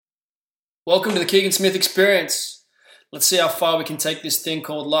Welcome to the Keegan Smith Experience. Let's see how far we can take this thing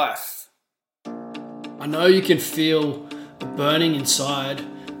called life. I know you can feel the burning inside.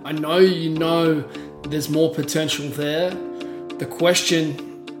 I know you know there's more potential there. The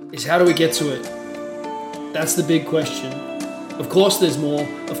question is, how do we get to it? That's the big question. Of course there's more.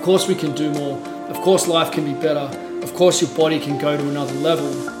 Of course we can do more. Of course life can be better. Of course your body can go to another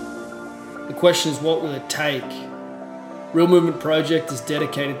level. The question is, what will it take? Real Movement Project is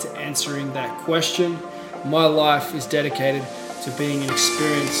dedicated to answering that question. My life is dedicated to being an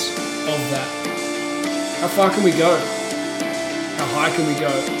experience of that. How far can we go? How high can we go?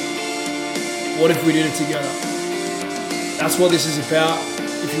 What if we did it together? That's what this is about.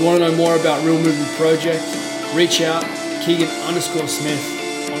 If you want to know more about Real Movement Project, reach out,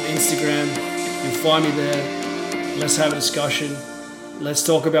 Keegan_Smith on Instagram. You'll find me there. Let's have a discussion. Let's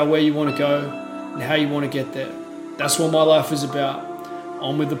talk about where you want to go and how you want to get there. That's what my life is about.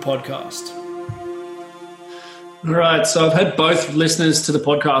 On with the podcast. All right, so I've had both listeners to the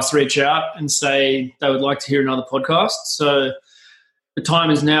podcast reach out and say they would like to hear another podcast. So the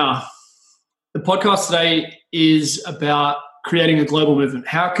time is now. The podcast today is about creating a global movement.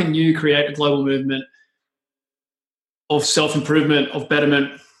 How can you create a global movement of self-improvement, of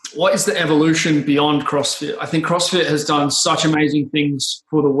betterment? What is the evolution beyond CrossFit? I think CrossFit has done such amazing things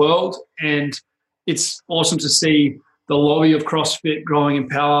for the world, and it's awesome to see the lobby of CrossFit growing in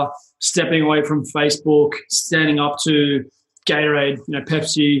power, stepping away from Facebook, standing up to Gatorade,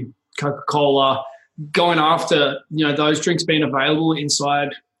 Pepsi, Coca-Cola, going after, those drinks being available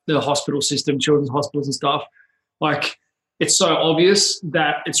inside the hospital system, children's hospitals and stuff. Like, it's so obvious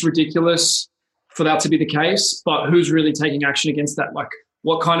that it's ridiculous for that to be the case, but who's really taking action against that? Like,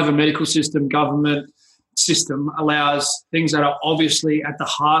 what kind of a medical system, government system allows things that are obviously at the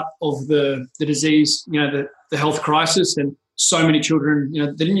heart of the disease, the health crisis, and so many children,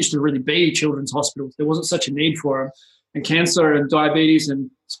 there didn't used to really be children's hospitals. There wasn't such a need for them. And cancer and diabetes,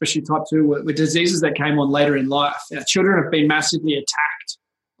 and especially type 2, were diseases that came on later in life. Children have been massively attacked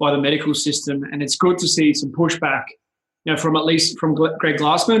by the medical system, and it's good to see some pushback, from Greg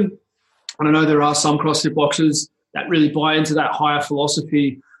Glassman. And I know there are some CrossFit boxers that really buy into that higher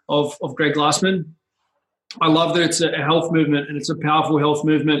philosophy of Greg Glassman. I love that it's a health movement, and it's a powerful health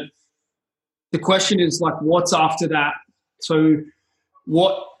movement. The question is, what's after that? So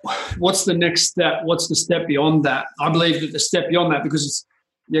what's the next step? What's the step beyond that? I believe that the step beyond that, because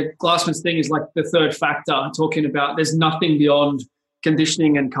Glassman's thing is like the third factor, talking about there's nothing beyond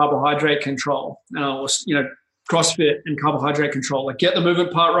conditioning and carbohydrate control, CrossFit and carbohydrate control. Like, get the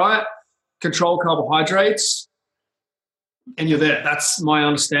movement part right, control carbohydrates, and you're there. That's my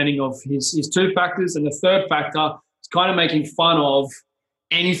understanding of his two factors. And the third factor is kind of making fun of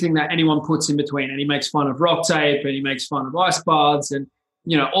anything that anyone puts in between. And he makes fun of rock tape, and he makes fun of ice baths, and,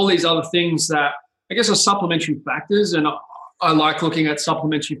 all these other things that I guess are supplementary factors. And I like looking at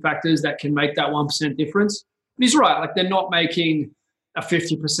supplementary factors that can make that 1% difference. But he's right. Like, they're not making a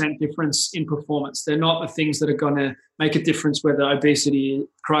 50% difference in performance. They're not the things that are going to make a difference whether obesity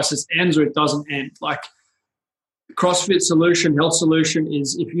crisis ends or it doesn't end. Like, CrossFit solution, health solution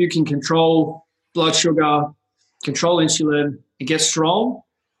is if you can control blood sugar, control insulin, and get strong,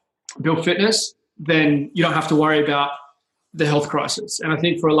 build fitness, then you don't have to worry about the health crisis. And I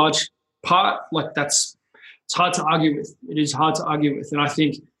think for a large part, it's hard to argue with. It is hard to argue with. And I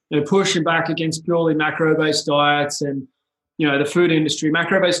think pushing back against purely macro-based diets and, the food industry,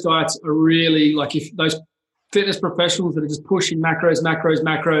 macro-based diets are really, if those fitness professionals that are just pushing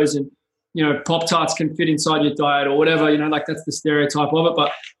macros, and, Pop-Tarts can fit inside your diet or whatever, that's the stereotype of it,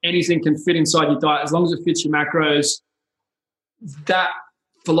 but anything can fit inside your diet as long as it fits your macros. That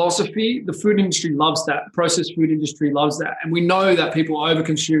philosophy, the food industry loves that. The processed food industry loves that. And we know that people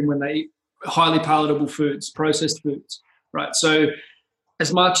overconsume when they eat highly palatable foods, processed foods, right? So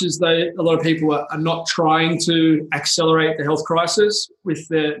as much as a lot of people are not trying to accelerate the health crisis with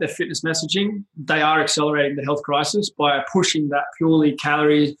their fitness messaging, they are accelerating the health crisis by pushing that purely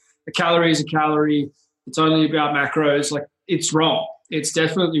calories. A calorie is a calorie. It's only about macros. It's wrong. It's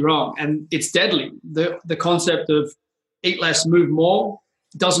definitely wrong. And it's deadly. The concept of eat less, move more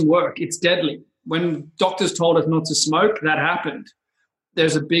doesn't work. It's deadly. When doctors told us not to smoke, that happened.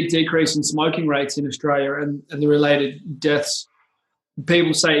 There's a big decrease in smoking rates in Australia and the related deaths.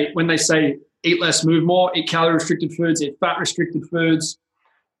 People say, when they say eat less, move more, eat calorie-restricted foods, eat fat-restricted foods,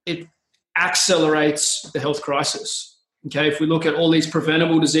 it accelerates the health crisis. Okay, if we look at all these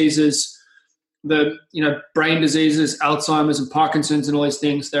preventable diseases, the brain diseases, Alzheimer's and Parkinson's and all these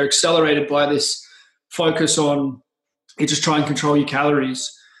things, they're accelerated by this focus on you just try and control your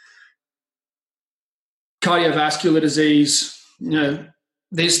calories. Cardiovascular disease,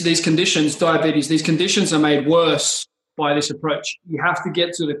 these conditions, diabetes, these conditions are made worse by this approach. You have to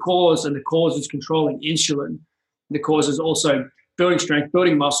get to the cause, and the cause is controlling insulin. The cause is also building strength,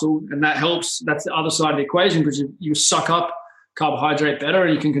 building muscle, and that helps. That's the other side of the equation, because you suck up carbohydrate better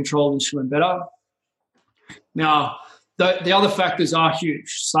and you can control insulin better. Now, the other factors are huge: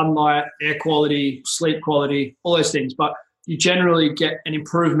 sunlight, air quality, sleep quality, all those things. But you generally get an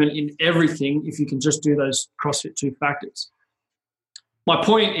improvement in everything if you can just do those CrossFit 2 factors. My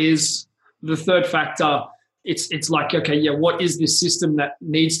point is, the third factor, it's like, okay, yeah, what is this system that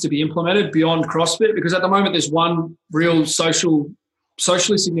needs to be implemented beyond CrossFit? Because at the moment, there's one real socially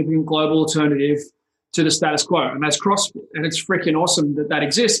significant global alternative to the status quo, and that's CrossFit. And it's freaking awesome that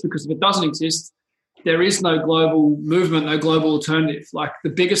exists, because if it doesn't exist, there is no global movement, no global alternative. Like,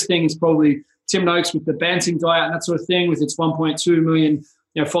 the biggest thing is probably Tim Noakes with the Banting diet and that sort of thing, with its 1.2 million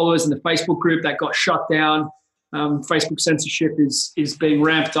followers in the Facebook group that got shut down. Facebook censorship is being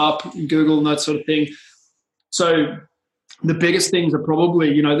ramped up in Google and that sort of thing. So the biggest things are probably,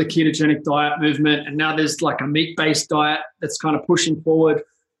 the ketogenic diet movement, and now there's like a meat-based diet that's kind of pushing forward.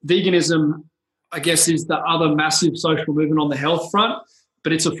 Veganism, I guess, is the other massive social movement on the health front,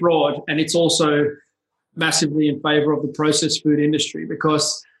 but it's a fraud, and it's also massively in favor of the processed food industry,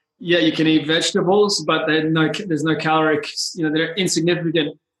 because, yeah, you can eat vegetables, but there's no caloric, they're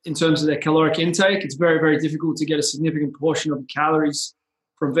insignificant in terms of their caloric intake. It's very, very difficult to get a significant portion of the calories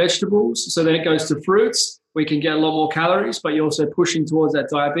from vegetables. So then it goes to fruits. We can get a lot more calories, but you're also pushing towards that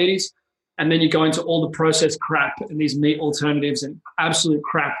diabetes. And then you go into all the processed crap and these meat alternatives and absolute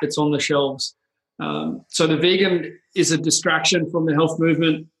crap that's on the shelves. So the vegan is a distraction from the health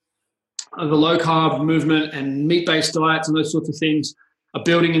movement. The low carb movement and meat-based diets and those sorts of things are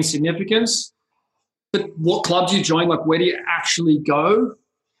building in significance. But what club do you join? Like, where do you actually go?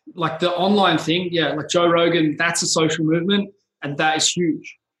 Like, the online thing, yeah, like Joe Rogan, that's a social movement, and that is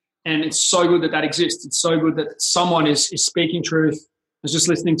huge. And it's so good that exists. It's so good that someone is speaking truth. I was just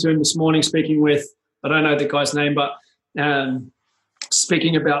listening to him this morning, speaking with, I don't know the guy's name, but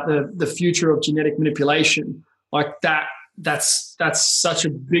speaking about the future of genetic manipulation. Like, that's such a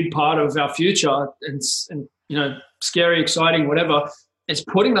big part of our future, and scary, exciting, whatever. It's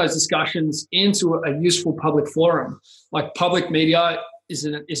putting those discussions into a useful public forum. Like, public media is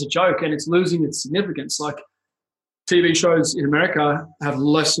a joke, and it's losing its significance. Like, TV shows in America have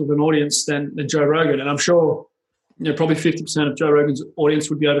less of an audience than Joe Rogan, and I'm sure probably 50% of Joe Rogan's audience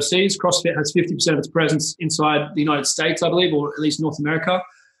would be overseas. CrossFit has 50% of its presence inside the United States, I believe, or at least North America.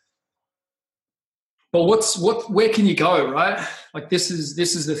 But where can you go, right? Like, this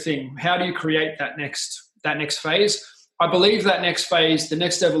is the thing. How do you create that next phase? I believe that next phase, the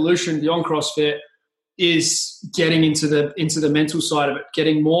next evolution beyond CrossFit, is getting into the mental side of it,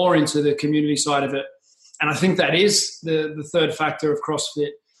 getting more into the community side of it. And I think that is the third factor of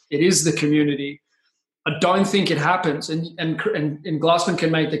CrossFit. It is the community. I don't think it happens. And Glassman can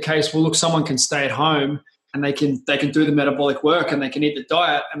make the case, well, look, someone can stay at home and they can do the metabolic work and they can eat the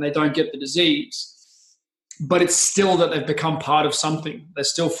diet and they don't get the disease. But it's still that they've become part of something. They're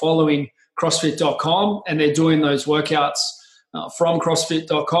still following CrossFit.com and they're doing those workouts from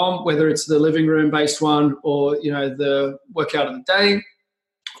CrossFit.com, whether it's the living room based one or the workout of the day,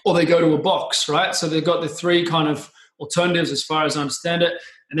 or they go to a box, right? So they've got the three kind of alternatives as far as I understand it.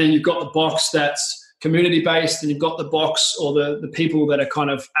 And then you've got the box that's community based, and you've got the box or the people that are kind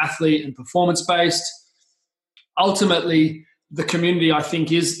of athlete and performance based. Ultimately, the community, I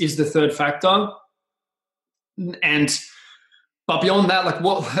think, is the third factor. But beyond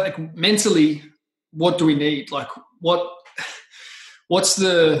that, mentally, what do we need? Like, what's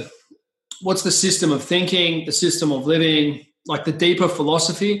the system of thinking, the system of living, like the deeper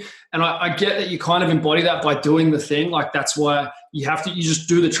philosophy? And I get that you kind of embody that by doing the thing. Like, that's why you just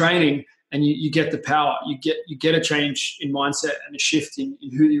do the training and you get the power. You get a change in mindset and a shift in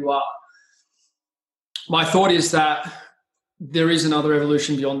who you are. My thought is that there is another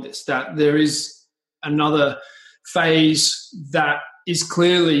evolution beyond this, that there is another phase that is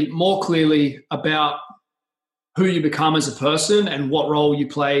more clearly about who you become as a person and what role you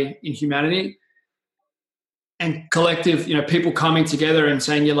play in humanity. And collective, people coming together and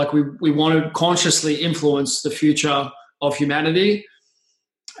saying, yeah, like we want to consciously influence the future of humanity,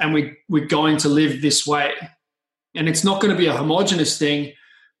 and we're going to live this way. And it's not going to be a homogenous thing,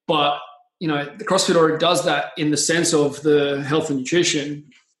 but the CrossFit already does that in the sense of the health and nutrition.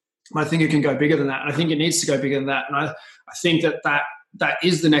 I think it can go bigger than that. And I think it needs to go bigger than that. And I think that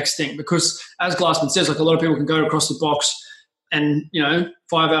is the next thing, because as Glassman says, like, a lot of people can go across the box and,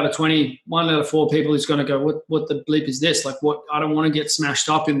 5 out of 20, 1 out of 4 people is going to go, what the bleep is this? Like, I don't want to get smashed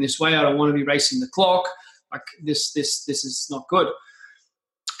up in this way. I don't want to be racing the clock. Like, this is not good.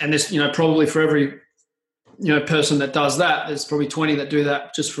 And there's, probably for every, person that does that, there's probably 20 that do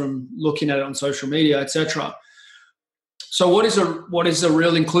that just from looking at it on social media, etc. So what is a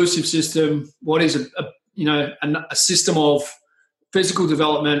real inclusive system? What is a system of physical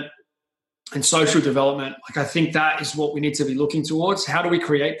development and social development? Like, I think that is what we need to be looking towards. How do we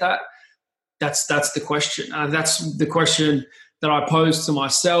create that? That's the question. And that's the question that I posed to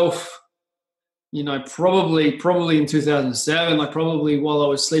myself, probably in 2007, like probably while I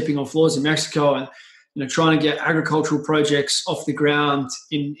was sleeping on floors in Mexico and, trying to get agricultural projects off the ground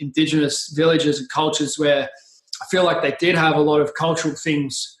in indigenous villages and cultures where I feel like they did have a lot of cultural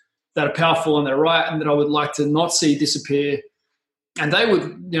things that are powerful and they're right and that I would like to not see disappear. And they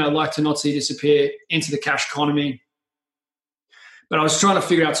would, like to not see disappear into the cash economy. But I was trying to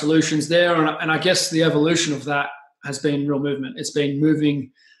figure out solutions there. And I guess the evolution of that has been real movement. It's been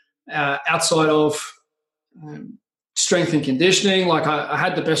moving outside of strength and conditioning. Like I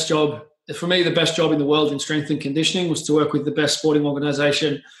had the best job. For me, the best job in the world in strength and conditioning was to work with the best sporting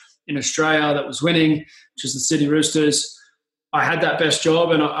organisation in Australia that was winning, which is the Sydney Roosters. I had that best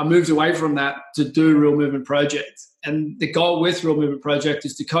job and I moved away from that to do Real Movement Project. And the goal with Real Movement Project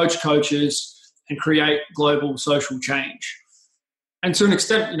is to coach coaches and create global social change. And to an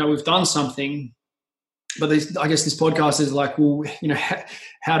extent, we've done something, but I guess this podcast is like, well,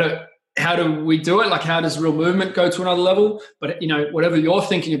 how do we do it? Like, how does Real Movement go to another level? But, whatever you're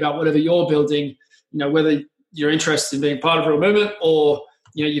thinking about, whatever you're building, whether you're interested in being part of Real Movement or,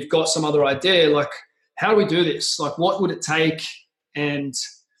 you've got some other idea, like, how do we do this? Like, what would it take? And,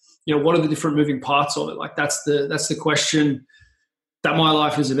 what are the different moving parts of it? Like, that's the question that my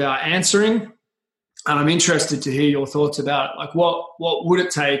life is about answering. And I'm interested to hear your thoughts about it. Like, what would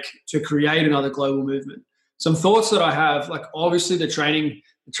it take to create another global movement? Some thoughts that I have, like, obviously the training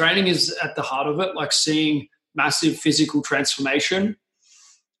is at the heart of it, like seeing massive physical transformation.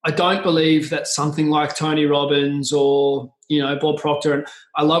 I don't believe that something like Tony Robbins or, Bob Proctor, and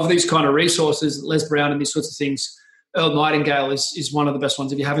I love these kind of resources, Les Brown and these sorts of things. Earl Nightingale is one of the best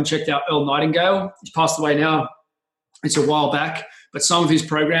ones. If you haven't checked out Earl Nightingale, he's passed away now. It's a while back, but some of his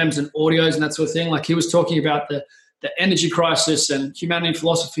programs and audios and that sort of thing, like he was talking about the energy crisis and humanity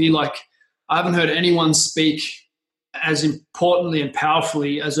philosophy. Like, I haven't heard anyone speak as importantly and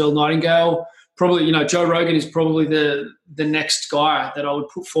powerfully as Earl Nightingale. Probably, Joe Rogan is probably the next guy that I would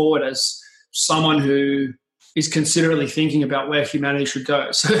put forward as someone who is considerabely thinking about where humanity should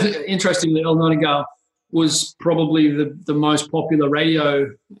go. So interestingly, Earl Nightingale was probably the most popular radio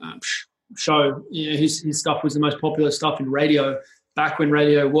show. His stuff was the most popular stuff in radio back when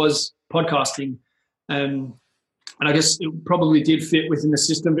radio was podcasting. And I guess it probably did fit within the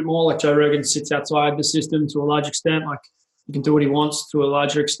system a bit more. Like, Joe Rogan sits outside the system to a large extent. Like, he can do what he wants to a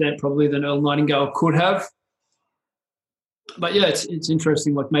larger extent probably than Earl Nightingale could have. But yeah, it's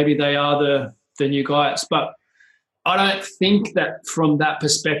interesting. Like, maybe they are the new guys. But I don't think that from that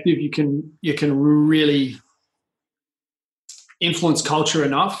perspective you can really influence culture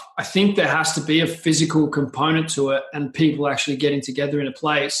enough. I think there has to be a physical component to it and people actually getting together in a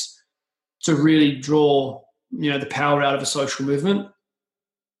place to really draw, the power out of a social movement.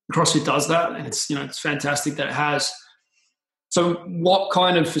 CrossFit does that, and it's fantastic that it has. So what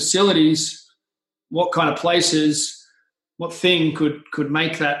kind of facilities, what kind of places, what thing could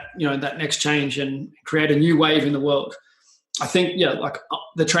make that, that next change and create a new wave in the world? I think, like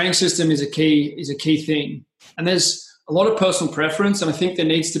the training system is a key thing. And there's a lot of personal preference, and I think there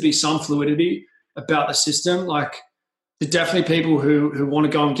needs to be some fluidity about the system. Like, there's definitely people who want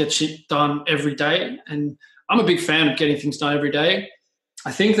to go and get shit done every day. And I'm a big fan of getting things done every day.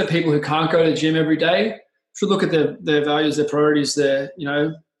 I think that people who can't go to the gym every day should look at their values, their priorities, their,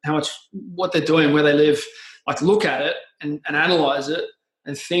 what they're doing, where they live. Like, look at it and analyze it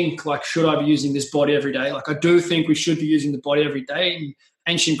and think, like, should I be using this body every day? Like, I do think we should be using the body every day. In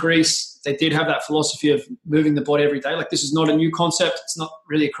ancient Greece, they did have that philosophy of moving the body every day. Like, this is not a new concept. It's not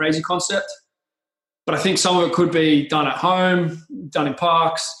really a crazy concept. But I think some of it could be done at home, done in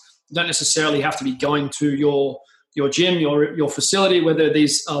parks. You don't necessarily have to be going to your gym, your facility, whether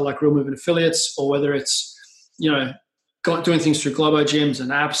these are like Real Movement affiliates or whether it's, doing things through Globo gyms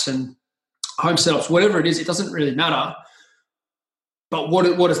and apps and home setups, whatever it is, it doesn't really matter. But what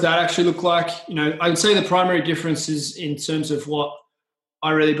does that actually look like? I would say the primary difference is in terms of what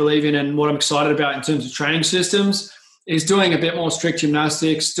I really believe in and what I'm excited about in terms of training systems is doing a bit more strict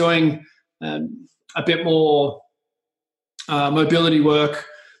gymnastics, doing a bit more mobility work,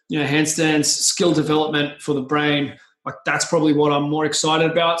 handstands, skill development for the brain. Like, that's probably what I'm more excited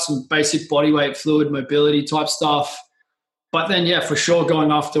about, some basic bodyweight fluid mobility type stuff. But then, for sure,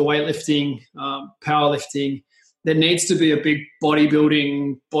 going after weightlifting, powerlifting, there needs to be a big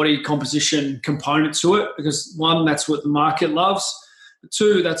bodybuilding, body composition component to it because, one, that's what the market loves. But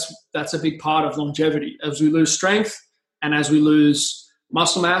two, that's a big part of longevity. As we lose strength and as we lose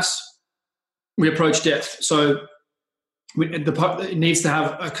muscle mass, we approach death. So it needs to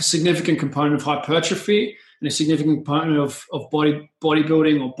have a significant component of hypertrophy and a significant component of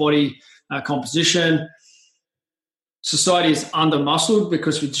bodybuilding or body composition. Society is under-muscled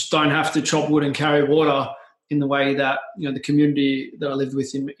because we just don't have to chop wood and carry water in the way that the community that I lived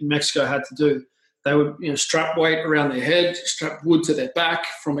with in Mexico had to do. They would strap weight around their head, strap wood to their back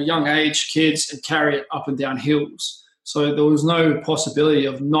from a young age, kids, and carry it up and down hills. So there was no possibility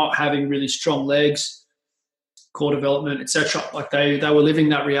of not having really strong legs, core development, etc. Like they were living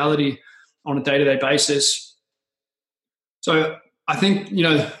that reality on a day-to-day basis. So I think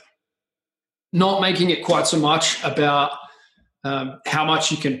not making it quite so much about how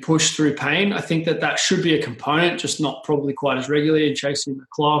much you can push through pain. I think that should be a component, just not probably quite as regularly and chasing the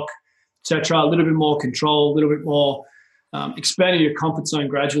clock, etc. A little bit more control, a little bit more expanding your comfort zone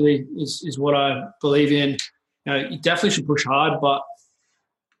gradually is what I believe in. You definitely should push hard, but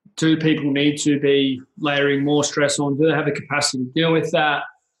do people need to be layering more stress on? Do they have the capacity to deal with that?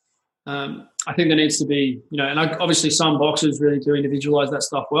 I think there needs to be, and obviously some boxers really do individualize that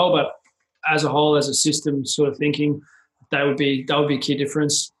stuff well, but as a whole, as a system sort of thinking, that would be a key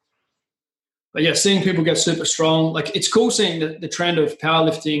difference. But yeah, seeing people get super strong, like it's cool seeing the trend of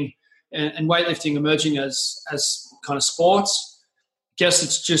powerlifting and weightlifting emerging as kind of sports. I guess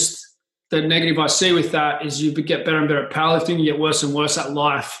it's just the negative I see with that is you get better and better at powerlifting, you get worse and worse at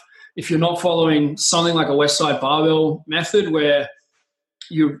life. If you're not following something like a West Side Barbell method where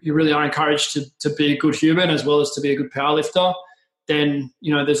you really are encouraged to be a good human as well as to be a good powerlifter, then,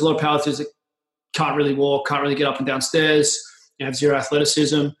 there's a lot of powerlifters that can't really walk, can't really get up and down stairs, have zero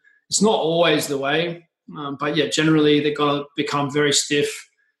athleticism. It's not always the way, but yeah, generally they're going to become very stiff,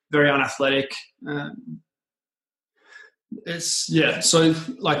 very unathletic. So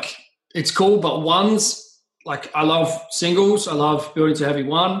like it's cool, but ones, like I love singles, I love building to heavy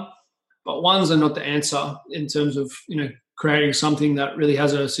one, but ones are not the answer in terms of, creating something that really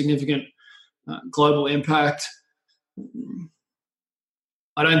has a significant global impact.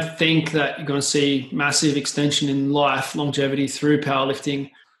 I don't think that you're going to see massive extension in life, longevity through powerlifting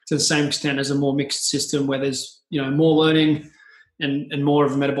to the same extent as a more mixed system where there's, more learning and more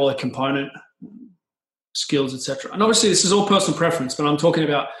of a metabolic component, skills, etc. And obviously this is all personal preference, but I'm talking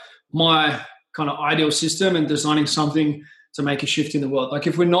about my kind of ideal system and designing something to make a shift in the world. Like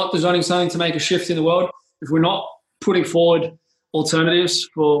if we're not designing something to make a shift in the world, if we're not putting forward alternatives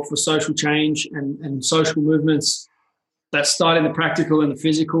for social change and social movements that start in the practical and the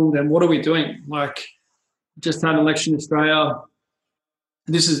physical, then what are we doing? Like, just had an election in Australia.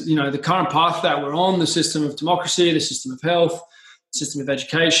 This is, the current path that we're on, the system of democracy, the system of health, the system of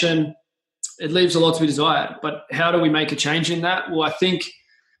education. It leaves a lot to be desired. But how do we make a change in that? Well, I think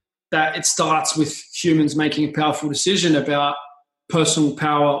that it starts with humans making a powerful decision about personal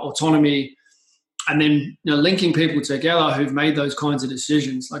power, autonomy, and then linking people together who've made those kinds of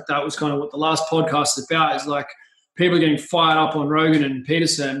decisions. Like that was kind of what the last podcast is about, is like people are getting fired up on Rogan and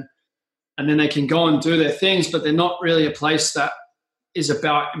Peterson, and then they can go and do their things, but they're not really a place that is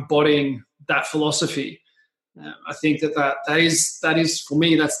about embodying that philosophy. I think that is for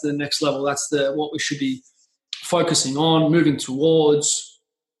me, that's the next level. That's what we should be focusing on, moving towards.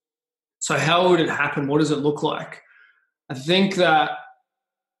 So how would it happen? What does it look like? I think that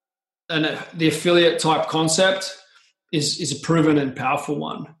the affiliate type concept is a proven and powerful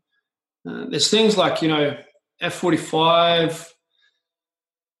one. There's things like, F45,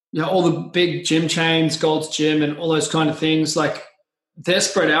 all the big gym chains, Gold's Gym and all those kind of things, like they're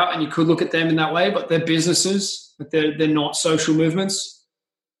spread out and you could look at them in that way, but they're businesses, but they're not social movements.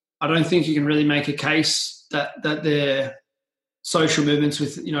 I don't think you can really make a case that they're social movements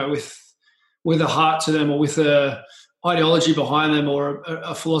with a heart to them or with a ideology behind them or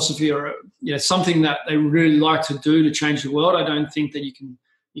a philosophy or something that they really like to do to change the world. I don't think that you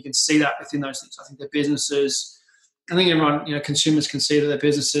can see that within those things. I think they're businesses. I think everyone, consumers can see that they're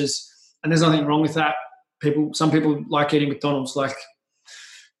businesses, and there's nothing wrong with that. Some people like eating McDonald's, like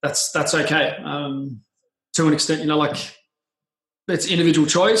that's okay to an extent. It's individual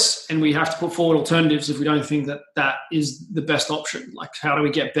choice, and we have to put forward alternatives if we don't think that is the best option. Like, how do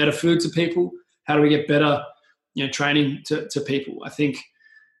we get better food to people? How do we get better training to people? I think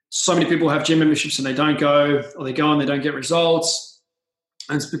so many people have gym memberships and they don't go, or they go and they don't get results.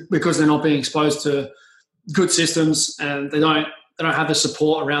 And it's because they're not being exposed to good systems and they don't have the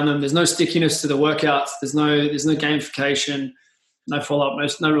support around them. There's no stickiness to the workouts. There's no gamification, no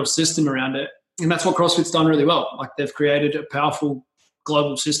follow-up, no real system around it. And that's what CrossFit's done really well. Like they've created a powerful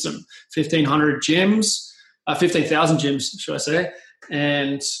global system, 1,500 gyms, 15,000 gyms, should I say,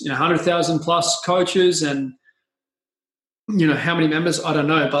 and 100,000 plus coaches, and how many members, I don't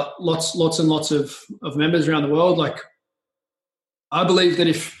know, but lots and lots of members around the world. Like, I believe that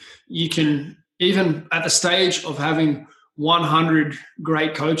if you can, even at the stage of having 100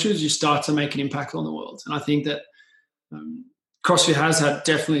 great coaches, you start to make an impact on the world. And I think that CrossFit has had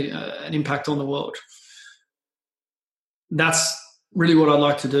definitely an impact on the world. That's really what I'd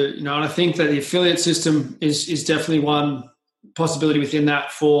like to do, and I think that the affiliate system is definitely one possibility within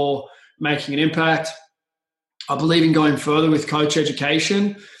that for making an impact. I believe in going further with coach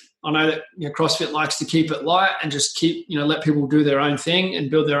education. I know that CrossFit likes to keep it light and just keep, let people do their own thing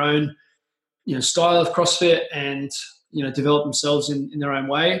and build their own, style of CrossFit and, develop themselves in their own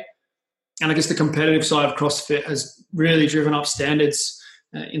way. And I guess the competitive side of CrossFit has really driven up standards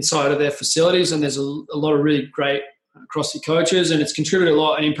inside of their facilities. And there's a lot of really great CrossFit coaches, and it's contributed a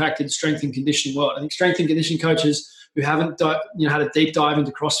lot and impacted strength and conditioning world. I think strength and conditioning coaches who haven't had a deep dive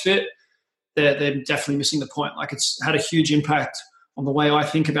into CrossFit, they're definitely missing the point. Like, it's had a huge impact on the way I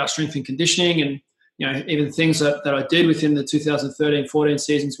think about strength and conditioning, and even things that I did within the 2013-14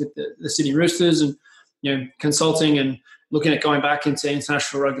 seasons with the Sydney Roosters, and consulting and looking at going back into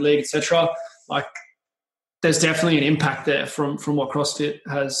international rugby league, etc. Like, there's definitely an impact there from what CrossFit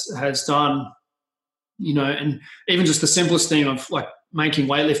has done. And even just the simplest thing of like making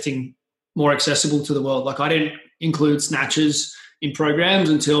weightlifting more accessible to the world. Like, I didn't include snatches in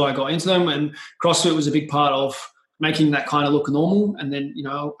programs until I got into them, and CrossFit was a big part of making that kind of look normal. And then,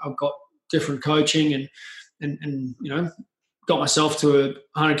 I've got different coaching and got myself to a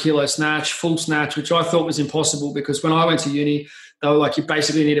 100 kilo snatch, full snatch, which I thought was impossible, because when I went to uni, they were like, you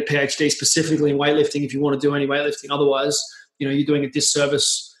basically need a PhD specifically in weightlifting if you want to do any weightlifting. Otherwise, you're doing a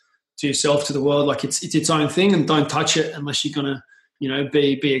disservice to yourself, to the world. Like, it's its own thing, and don't touch it unless you're going to,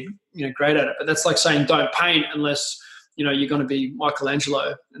 be great at it. But that's like saying don't paint unless, you're going to be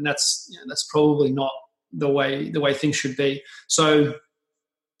Michelangelo. And that's probably not the way things should be. So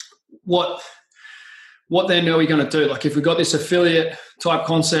what then are we going to do? Like, if we've got this affiliate type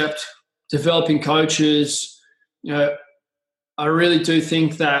concept, developing coaches, I really do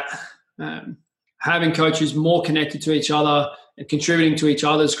think that having coaches more connected to each other and contributing to each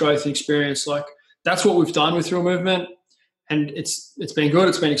other's growth and experience, like, that's what we've done with Real Movement, and it's been good.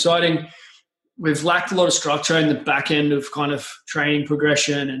 It's been exciting. We've lacked a lot of structure in the back end of kind of training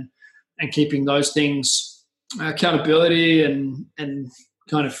progression and keeping those things, accountability and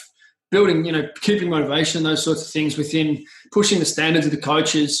kind of building, keeping motivation and those sorts of things within pushing the standards of the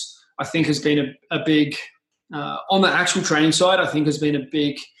coaches, I think has been a big, on the actual training side, I think has been a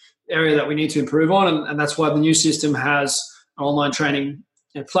big area that we need to improve on. And that's why the new system has an online training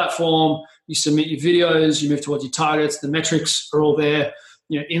platform. You submit your videos, you move towards your targets, the metrics are all there,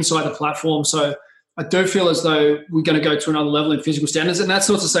 inside the platform. So I do feel as though we're going to go to another level in physical standards. And that's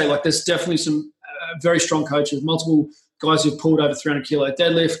not to say, like, there's definitely some very strong coaches, multiple guys who've pulled over 300 kilo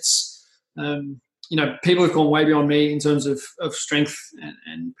deadlifts. People have gone way beyond me in terms of strength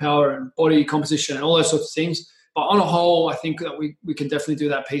and power and body composition and all those sorts of things. But on a whole, I think that we can definitely do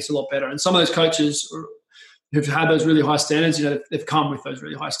that piece a lot better. And some of those coaches who've had those really high standards, they've come with those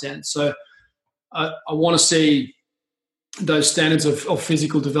really high standards. So I want to see those standards of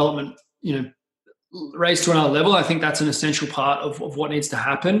physical development, raised to another level. I think that's an essential part of what needs to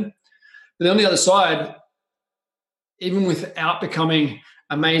happen. But on the other side, even without becoming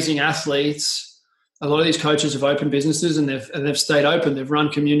amazing athletes, a lot of these coaches have opened businesses and they've stayed open. They've run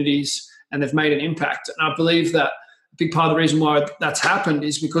communities and they've made an impact. And I believe that a big part of the reason why that's happened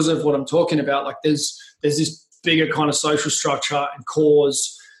is because of what I'm talking about. Like, there's this bigger kind of social structure and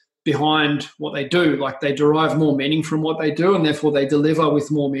cause behind what they do. Like, they derive more meaning from what they do, and therefore they deliver with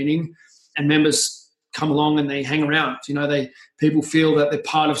more meaning, and members come along and they hang around. People feel that they're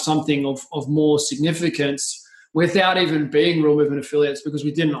part of something of more significance without even being Real Movement affiliates, because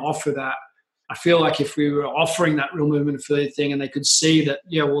we didn't offer that. I feel like if we were offering that Real Movement affiliate thing and they could see that,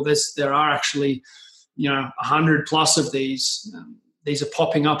 there are actually, 100 plus of these are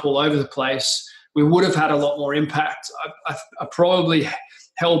popping up all over the place, we would have had a lot more impact. I probably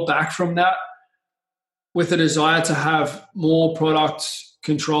held back from that with a desire to have more product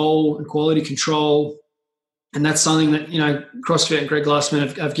control and quality control. And that's something that, CrossFit and Greg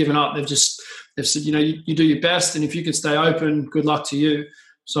Glassman have given up. They've said, you do your best, and if you can stay open, good luck to you.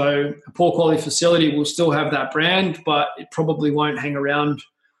 So a poor quality facility will still have that brand, but it probably won't hang around,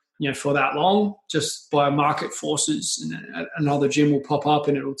 for that long, just by market forces, and another gym will pop up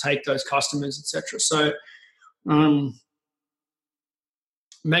and it will take those customers, etc. So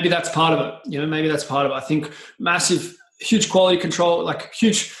maybe that's part of it. Maybe that's part of it. I think huge quality control, like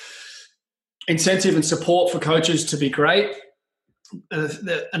huge incentive and support for coaches to be great,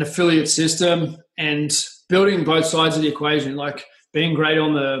 an affiliate system, and building both sides of the equation, like being great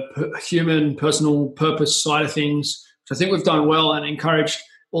on the human, personal purpose side of things, which I think we've done well, and encourage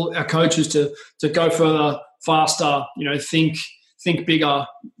all our coaches to go further, faster, think bigger.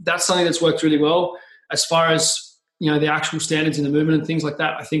 That's something that's worked really well. As far as the actual standards in the movement and things like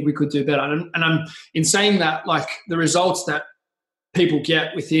that, I think we could do better. And I'm in saying that, like the results that people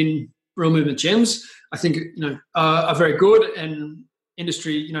get within real movement gyms, I think are very good and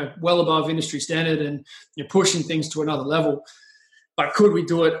industry, well above industry standard, and pushing things to another level. But could we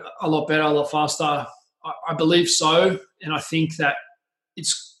do it a lot better, a lot faster? I believe so, and I think that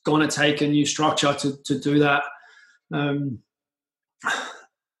it's going to take a new structure to do that.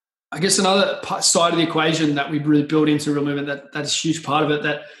 I guess another side of the equation that we really build into real movement, that is a huge part of it,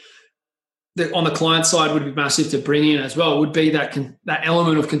 that on the client side would be massive to bring in as well, would be that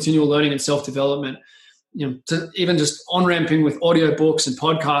element of continual learning and self-development. To even just on-ramping with audio books and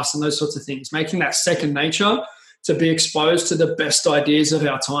podcasts and those sorts of things, making that second nature, to be exposed to the best ideas of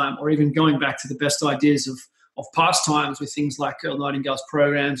our time, or even going back to the best ideas of past times with things like Girl Nightingale's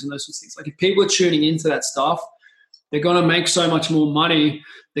programs and those sorts of things. Like if people are tuning into that stuff, they're going to make so much more money.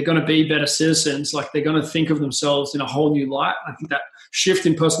 They're going to be better citizens. Like they're going to think of themselves in a whole new light. I think that shift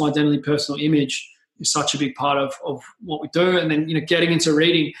in personal identity, personal image is such a big part of what we do. And then, getting into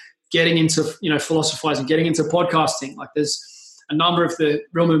reading, getting into, philosophizing, getting into podcasting. Like there's a number of the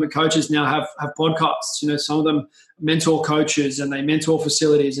real movement coaches now have podcasts. Some of them mentor coaches, and they mentor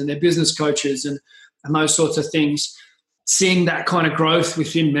facilities, and they're business coaches and those sorts of things. Seeing that kind of growth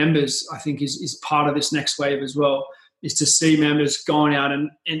within members, I think is part of this next wave as well, is to see members going out and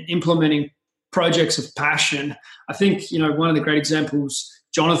implementing projects of passion. I think, one of the great examples,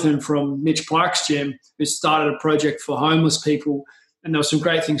 Jonathan from Mitch Clark's gym, who started a project for homeless people, and there were some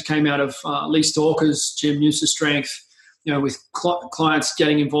great things came out of Lee Stalker's gym, Noosa Strength, with clients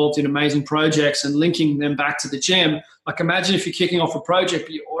getting involved in amazing projects and linking them back to the gym. Like imagine if you're kicking off a project,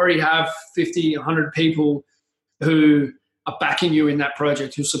 but you already have 50, 100 people who are backing you in that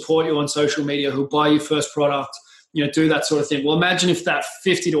project, who support you on social media, who buy your first product, do that sort of thing. Well, imagine if that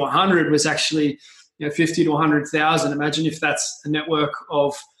 50 to 100 was actually, 50 to 100,000. Imagine if that's a network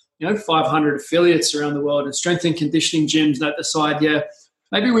of, 500 affiliates around the world, and strength and conditioning gyms that decide,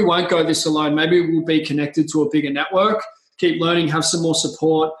 maybe we won't go this alone. Maybe we'll be connected to a bigger network, keep learning, have some more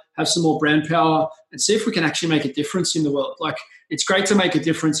support, have some more brand power, and see if we can actually make a difference in the world. Like it's great to make a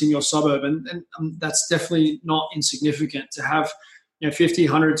difference in your suburb, and that's definitely not insignificant to have 50,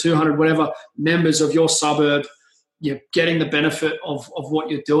 100, 200, whatever members of your suburb getting the benefit of what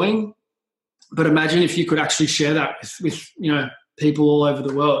you're doing. But imagine if you could actually share that with people all over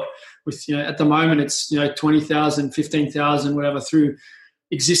the world. With at the moment it's 20,000, 15,000, whatever, through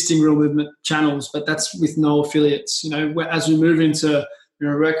existing real movement channels, but that's with no affiliates. As we move into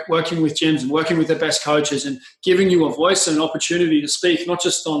working with gyms and working with the best coaches and giving you a voice and an opportunity to speak, not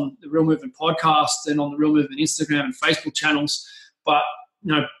just on the Real Movement podcast and on the Real Movement Instagram and Facebook channels, but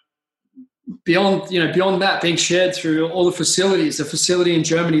beyond that, being shared through all the facilities. The facility in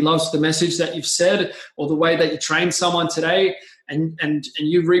Germany loves the message that you've said, or the way that you trained someone today, and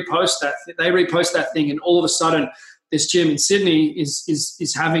you repost that. They repost that thing, and all of a sudden, this gym in Sydney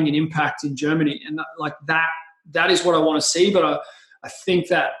is having an impact in Germany, and like that is what I want to see. But I think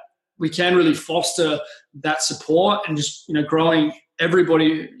that we can really foster that support and just growing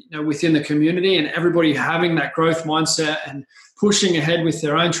everybody within the community, and everybody having that growth mindset and pushing ahead with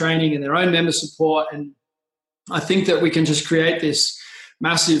their own training and their own member support. And I think that we can just create this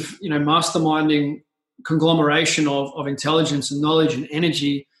massive masterminding conglomeration of intelligence and knowledge and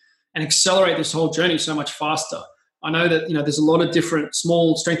energy, and accelerate this whole journey so much faster. I know that there's a lot of different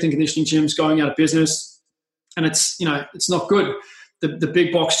small strength and conditioning gyms going out of business, and it's not good. The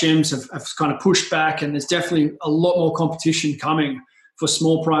big box gyms have kind of pushed back, and there's definitely a lot more competition coming for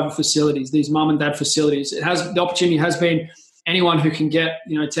small private facilities, these mum and dad facilities. The opportunity has been anyone who can get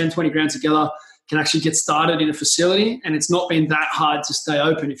 10, 20 grand together can actually get started in a facility, and it's not been that hard to stay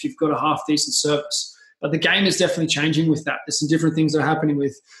open if you've got a half decent service. But the game is definitely changing with that. There's some different things that are happening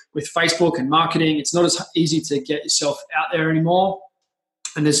with Facebook and marketing. It's not as easy to get yourself out there anymore.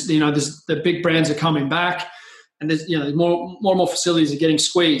 And there's the big brands are coming back, and there's more and more facilities are getting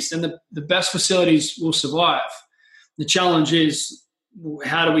squeezed, and the best facilities will survive. The challenge is,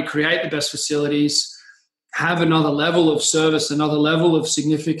 how do we create the best facilities, have another level of service, another level of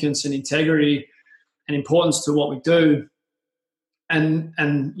significance and integrity and importance to what we do, and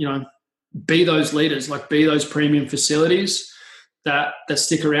be those leaders, like be those premium facilities that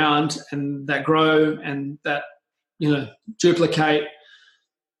stick around and that grow and that, duplicate,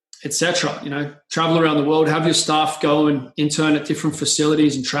 etc. Travel around the world, have your staff go and intern at different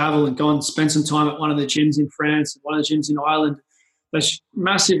facilities and travel and go and spend some time at one of the gyms in France, one of the gyms in Ireland. Those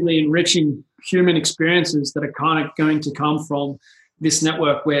massively enriching human experiences that are kind of going to come from this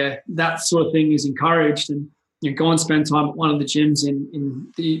network where that sort of thing is encouraged. And go and spend time at one of the gyms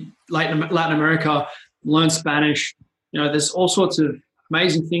in the Latin America, learn Spanish. There's all sorts of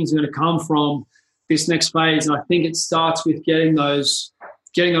amazing things that are going to come from this next phase. And I think it starts with getting those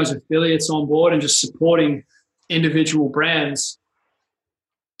affiliates on board and just supporting individual brands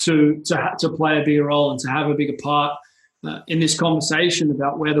to play a bigger role and to have a bigger part in this conversation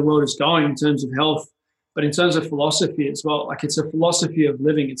about where the world is going in terms of health, but in terms of philosophy as well. Like, it's a philosophy of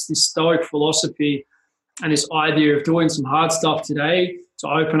living. It's this stoic philosophy and this idea of doing some hard stuff today to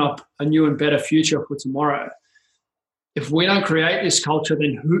open up a new and better future for tomorrow. If we don't create this culture,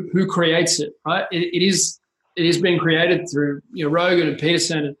 then who creates it, right? It is being created through Rogan and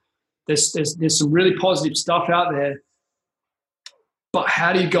Peterson. And there's some really positive stuff out there, but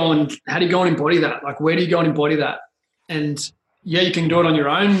how do you go and embody that? Like, where do you go and embody that? And yeah, you can do it on your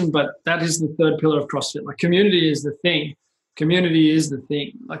own, but that is the third pillar of CrossFit. Like, community is the thing. Community is the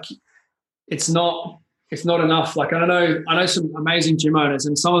thing. Like, it's not enough. Like, I know some amazing gym owners,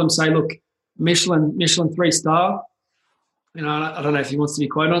 and some of them say, look, Michelin 3-star. I don't know if he wants to be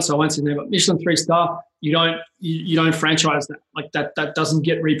quoted on, so I won't say name, but Michelin 3-star, you don't franchise that. Like, that doesn't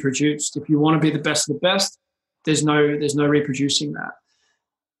get reproduced. If you want to be the best of the best, there's no reproducing that.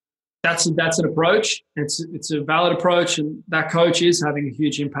 That's an approach. It's a valid approach, and that coach is having a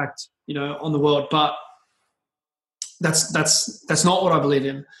huge impact, on the world. But that's not what I believe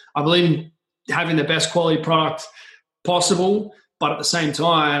in. I believe in having the best quality product possible, but at the same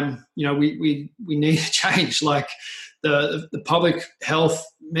time, we need to change. Like, the public health,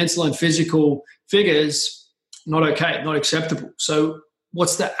 mental and physical figures, not okay, not acceptable. So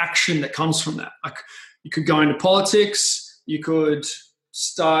what's the action that comes from that? Like, you could go into politics, you could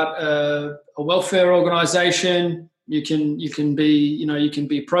start a welfare organization, you can be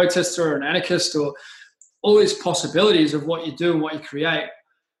a protester or an anarchist, or all these possibilities of what you do and what you create.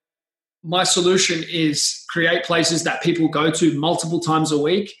 My solution is create places that people go to multiple times a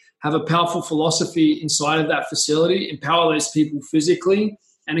week, have a powerful philosophy inside of that facility, empower those people physically,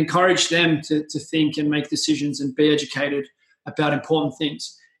 and encourage them to think and make decisions and be educated about important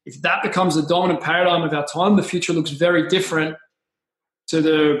things. If that becomes the dominant paradigm of our time, the future looks very different to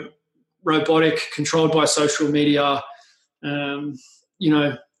the robotic, controlled by social media,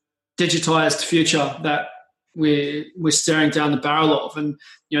 digitized future that we're staring down the barrel of. And,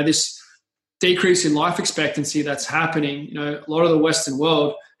 this decrease in life expectancy that's happening, a lot of the Western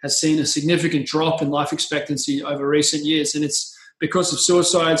world has seen a significant drop in life expectancy over recent years. And it's because of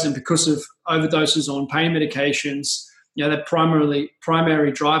suicides and because of overdoses on pain medications. They're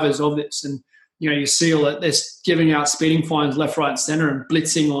primary drivers of this. And, you see all that. They're giving out speeding fines left, right, and center, and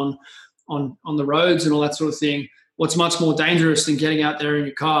blitzing on the roads and all that sort of thing. What's much more dangerous than getting out there in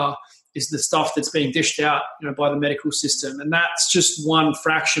your car is the stuff that's being dished out, by the medical system. And that's just one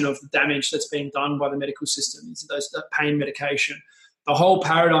fraction of the damage that's being done by the medical system. It's that pain medication. The whole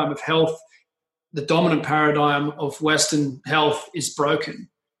paradigm of health, the dominant paradigm of Western health, is broken.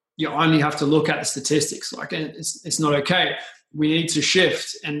 You only have to look at the statistics. Like, it's not okay. We need to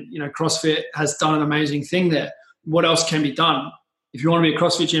shift. And, CrossFit has done an amazing thing there. What else can be done? If you want to be a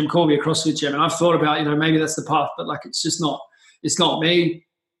CrossFit gym, call me a CrossFit gym. And I've thought about, maybe that's the path, but it's not me.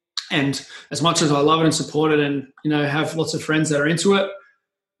 And as much as I love it and support it and, have lots of friends that are into it,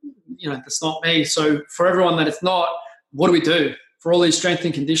 that's not me. So for everyone that it's not, what do we do? For all these strength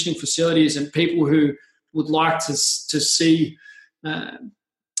and conditioning facilities and people who would like to see,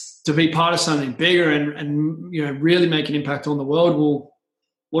 to be part of something bigger and really make an impact on the world, well,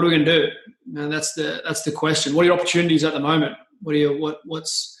 what are we going to do? And that's the question. What are your opportunities at the moment? What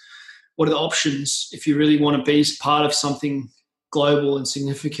are the options if you really want to be part of something global and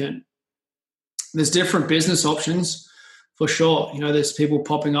significant? There's different business options for sure. There's people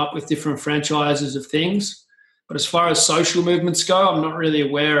popping up with different franchises of things. But as far as social movements go, I'm not really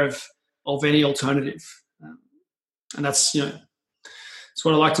aware of any alternative. And that's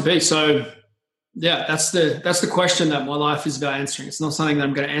what I like to be. So, yeah, that's the question that my life is about answering. It's not something that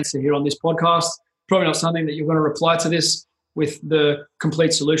I'm going to answer here on this podcast. Probably not something that you're going to reply to this with the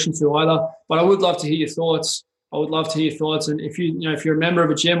complete solution to either. But I would love to hear your thoughts. And if you're a member of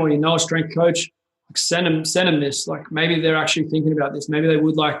a gym or a strength coach, send them this. Like, maybe they're actually thinking about this. Maybe they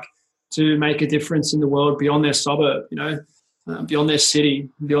would like to make a difference in the world beyond their suburb, beyond their city,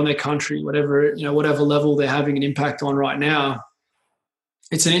 beyond their country, whatever level they're having an impact on right now.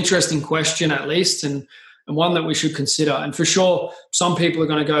 it's an interesting question, at least, and one that we should consider. And for sure, some people are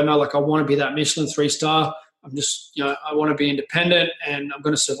going to go, no, like I want to be that Michelin 3-star. I'm just, I want to be independent and I'm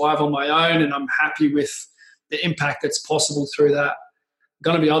going to survive on my own, and I'm happy with the impact that's possible through that.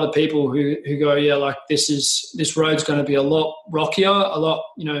 Going to be other people who go, yeah, like this road's going to be a lot rockier, a lot,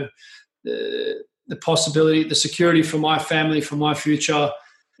 the possibility, the security for my family, for my future,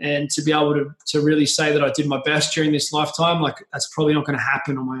 and to be able to really say that I did my best during this lifetime, like that's probably not going to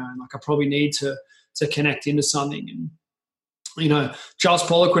happen on my own. Like I probably need to connect into something. And, Charles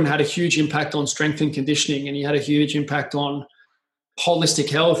Poliquin had a huge impact on strength and conditioning, and he had a huge impact on holistic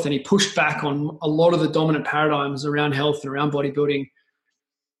health, and he pushed back on a lot of the dominant paradigms around health and around bodybuilding.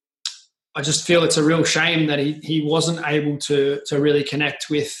 I just feel it's a real shame that he wasn't able to really connect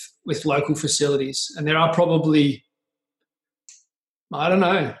with local facilities. And there are probably, I don't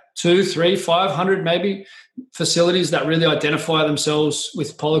know, 200, 300, 500 maybe facilities that really identify themselves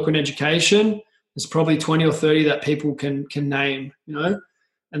with Poliquin education. There's probably 20 or 30 that people can name,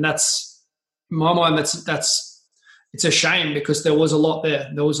 and that's, in my mind, that's it's a shame, because there was a lot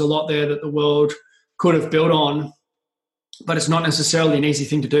there. There was a lot there that the world could have built on, but it's not necessarily an easy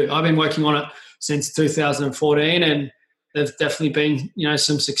thing to do. I've been working on it since 2014, and there's definitely been,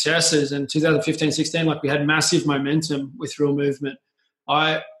 some successes. In 2015, 16, like we had massive momentum with Real Movement.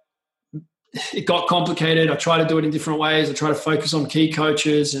 It got complicated. I tried to do it in different ways. I tried to focus on key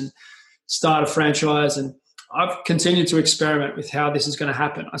coaches and start a franchise, and I've continued to experiment with how this is going to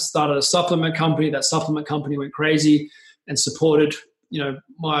happen. I started a supplement company. That supplement company went crazy and supported,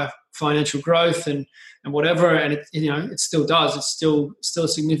 my financial growth and whatever. And it still does. It's still a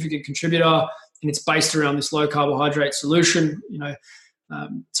significant contributor, and it's based around this low carbohydrate solution.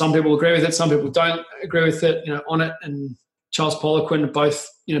 Some people agree with it. Some people don't agree with it, on it. And Charles Poliquin both,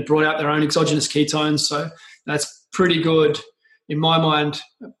 brought out their own exogenous ketones. So that's pretty good in my mind.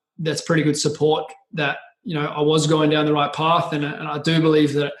 That's pretty good support that, I was going down the right path. And I do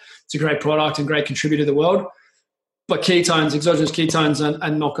believe that it's a great product and great contributor to the world. But ketones, exogenous ketones are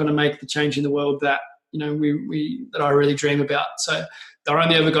not going to make the change in the world that, that I really dream about. So they're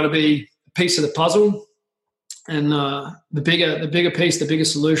only ever going to be a piece of the puzzle. And the bigger piece, the bigger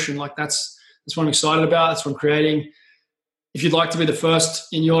solution, like that's what I'm excited about. That's what I'm creating. If you'd like to be the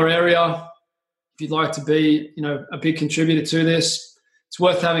first in your area, if you'd like to be, a big contributor to this, it's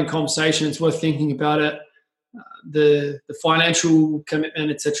worth having conversation. It's worth thinking about it. The financial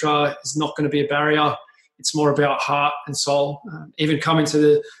commitment, etc., is not going to be a barrier. It's more about heart and soul. Even coming to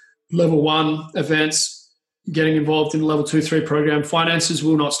the level 1 events, getting involved in the level 2, 3 program, finances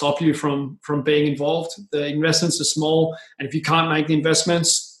will not stop you from being involved. The investments are small, and if you can't make the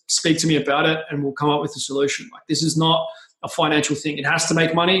investments, speak to me about it, and we'll come up with a solution. Like, this is not a financial thing. It has to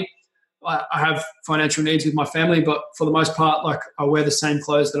make money. I have financial needs with my family, but for the most part, like, I wear the same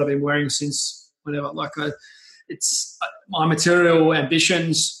clothes that I've been wearing since whenever. Like, it's my material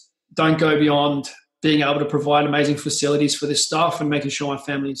ambitions don't go beyond being able to provide amazing facilities for this stuff and making sure my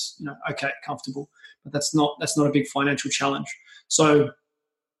family's, okay, comfortable. But that's not a big financial challenge. So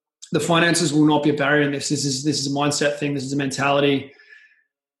the finances will not be a barrier in this. This is a mindset thing. This is a mentality.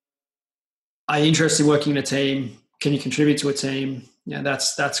 Are you interested in working in a team? Can you contribute to a team? Yeah,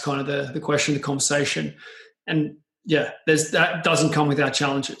 that's kind of the question, the conversation. And yeah, that doesn't come without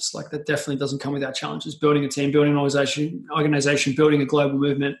challenges. Like, that definitely doesn't come without challenges. Building a team, building an organization, building a global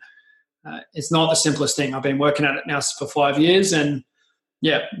movement. It's not the simplest thing. I've been working at it now for 5 years, and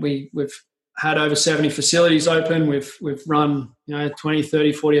yeah, we've had over 70 facilities open. We've run 20,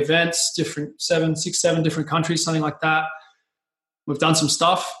 30, 40 events, 7 different countries, something like that. We've done some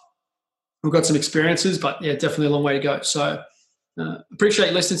stuff. We've got some experiences, but yeah, definitely a long way to go. So appreciate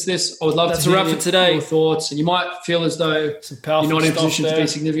you listening to this. I would love to hear your thoughts, and you might feel as though you're not in a position to be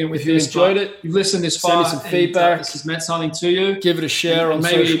significant with this. If you enjoyed it, you've listened this far, send me some feedback. This has meant something to you. Give it a share on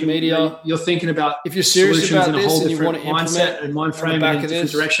social media. You're thinking about, if you're serious about this and you want to mindset and mind frame in a different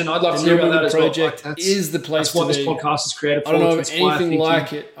direction, I'd love to hear about that as well. Like, is the place that's what this podcast is created for. I don't know anything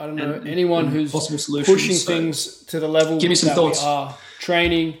like it. I don't know anyone who's pushing things to the level that we are.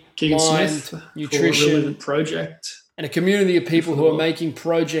 Training, mind, nutrition, project, and a community of people who are making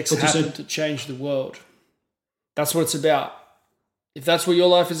projects happen to change the world. That's what it's about. If that's what your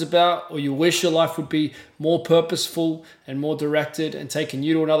life is about, or you wish your life would be more purposeful and more directed and taking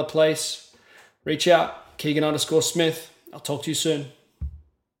you to another place, reach out, Keegan_Smith. I'll talk to you soon.